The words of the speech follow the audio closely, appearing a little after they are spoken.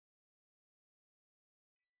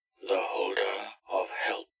the holder of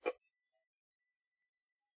help.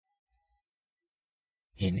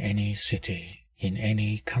 In any city, in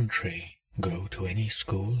any country, go to any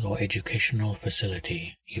school or educational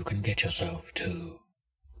facility you can get yourself to.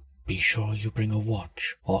 Be sure you bring a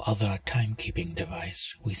watch or other timekeeping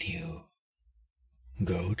device with you.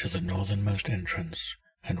 Go to the northernmost entrance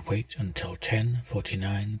and wait until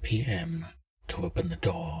 10:49 p.m. to open the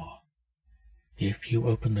door. If you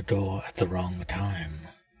open the door at the wrong time,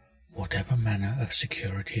 whatever manner of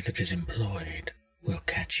security that is employed will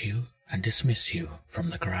catch you and dismiss you from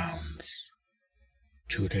the grounds.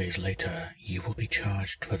 2 days later, you will be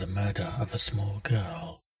charged for the murder of a small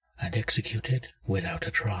girl and executed without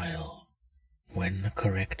a trial. When the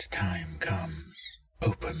correct time comes,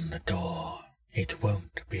 open the door. It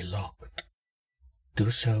won't be locked. Do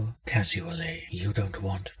so casually. You don't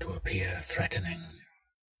want to appear threatening.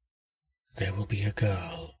 There will be a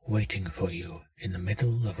girl waiting for you in the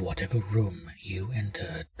middle of whatever room you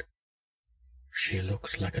entered. She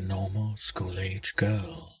looks like a normal school-age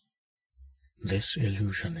girl. This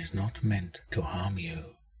illusion is not meant to harm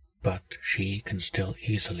you, but she can still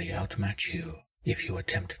easily outmatch you if you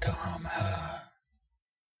attempt to harm her.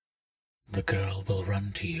 The girl will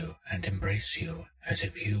run to you and embrace you as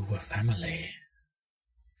if you were family.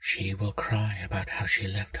 She will cry about how she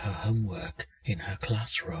left her homework in her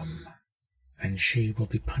classroom, and she will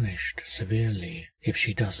be punished severely if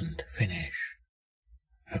she doesn't finish.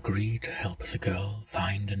 Agree to help the girl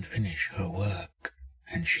find and finish her work,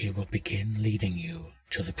 and she will begin leading you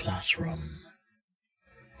to the classroom.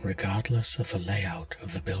 Regardless of the layout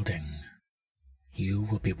of the building, you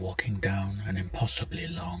will be walking down an impossibly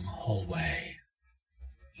long hallway.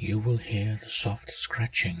 You will hear the soft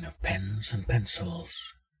scratching of pens and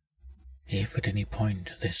pencils. If at any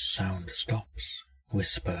point this sound stops,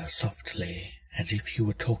 whisper softly as if you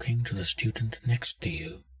were talking to the student next to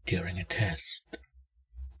you during a test.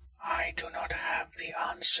 I do not have the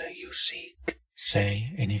answer you seek.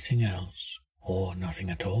 Say anything else, or nothing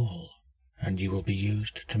at all, and you will be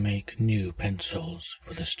used to make new pencils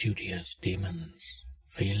for the studious demons,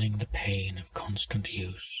 feeling the pain of constant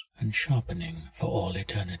use and sharpening for all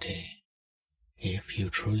eternity. If you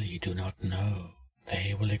truly do not know,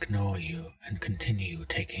 they will ignore you and continue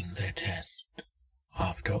taking their test.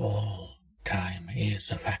 After all, time is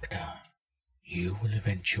a factor. You will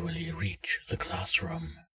eventually reach the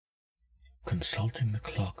classroom. Consulting the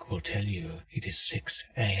clock will tell you it is 6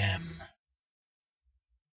 a.m.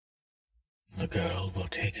 The girl will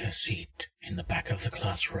take her seat in the back of the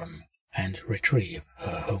classroom and retrieve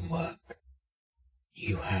her homework.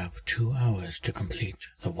 You have 2 hours to complete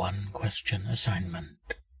the one-question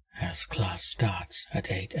assignment, as class starts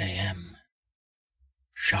at 8 a.m.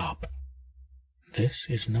 Sharp. This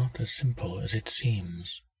is not as simple as it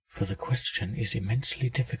seems, for the question is immensely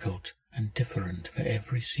difficult and different for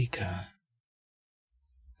every seeker.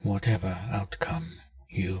 Whatever outcome,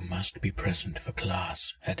 you must be present for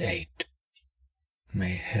class at 8.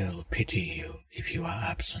 May hell pity you if you are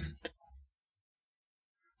absent.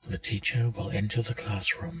 The teacher will enter the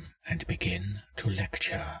classroom and begin to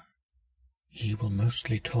lecture. He will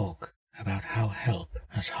mostly talk about how help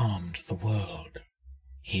has harmed the world.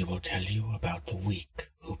 He will tell you about the weak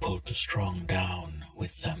who pulled the strong down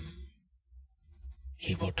with them.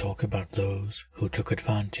 He will talk about those who took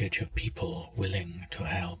advantage of people willing to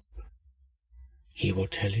help. He will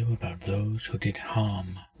tell you about those who did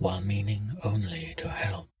harm while meaning only to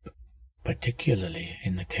help, particularly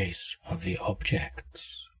in the case of the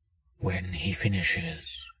objects. When he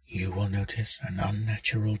finishes, you will notice an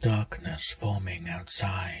unnatural darkness forming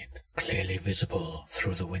outside, clearly visible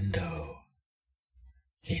through the window.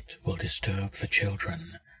 It will disturb the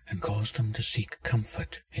children and cause them to seek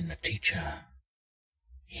comfort in the teacher.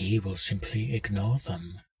 He will simply ignore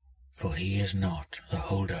them, for he is not the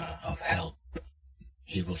holder of help.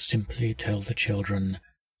 He will simply tell the children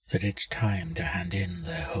that it's time to hand in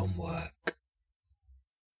their homework.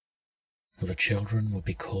 The children will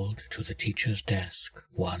be called to the teacher's desk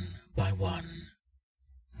one by one.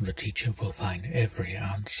 The teacher will find every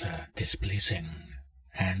answer displeasing,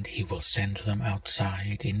 and he will send them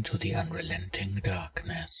outside into the unrelenting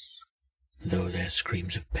darkness. Though their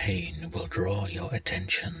screams of pain will draw your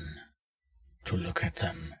attention, to look at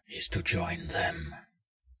them is to join them.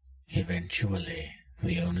 Eventually,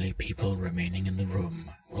 the only people remaining in the room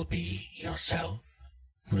will be yourself,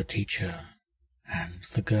 the teacher, and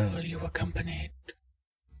the girl you accompanied.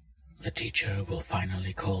 The teacher will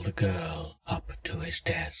finally call the girl up to his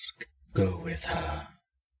desk. Go with her.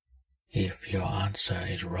 If your answer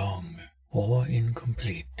is wrong, or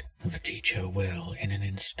incomplete, the teacher will in an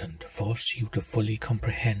instant force you to fully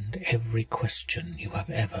comprehend every question you have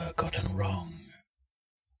ever gotten wrong.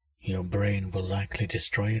 Your brain will likely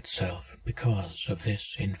destroy itself because of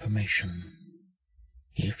this information.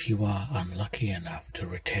 If you are unlucky enough to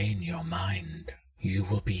retain your mind, you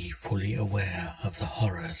will be fully aware of the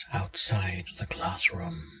horrors outside the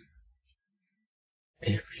classroom.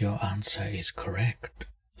 If your answer is correct,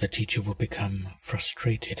 the teacher will become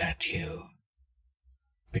frustrated at you.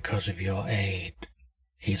 Because of your aid,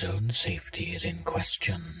 his own safety is in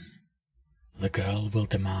question. The girl will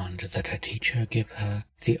demand that her teacher give her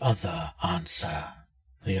the other answer,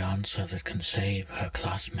 the answer that can save her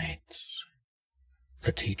classmates.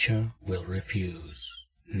 The teacher will refuse.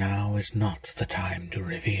 Now is not the time to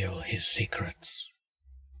reveal his secrets.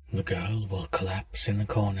 The girl will collapse in the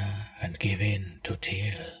corner and give in to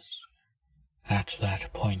tears. At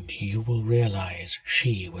that point you will realize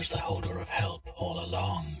she was the holder of help all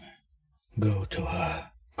along. Go to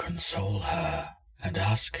her, console her, and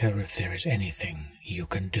ask her if there is anything you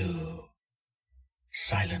can do.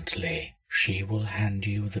 Silently, she will hand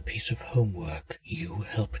you the piece of homework you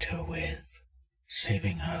helped her with,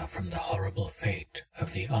 saving her from the horrible fate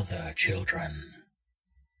of the other children.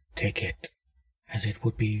 Take it, as it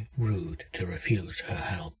would be rude to refuse her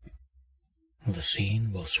help. The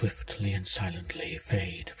scene will swiftly and silently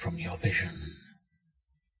fade from your vision.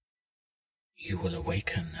 You will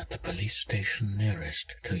awaken at the police station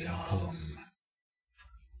nearest to your home.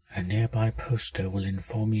 A nearby poster will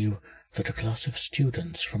inform you that a class of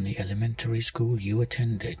students from the elementary school you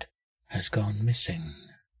attended has gone missing.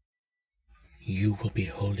 You will be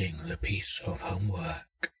holding the piece of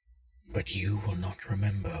homework, but you will not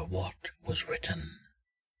remember what was written.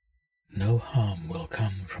 No harm will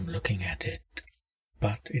come from looking at it,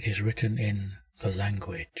 but it is written in the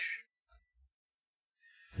language.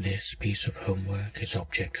 This piece of homework is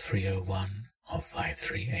Object 301 of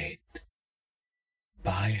 538.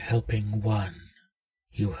 By helping one,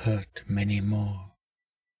 you hurt many more.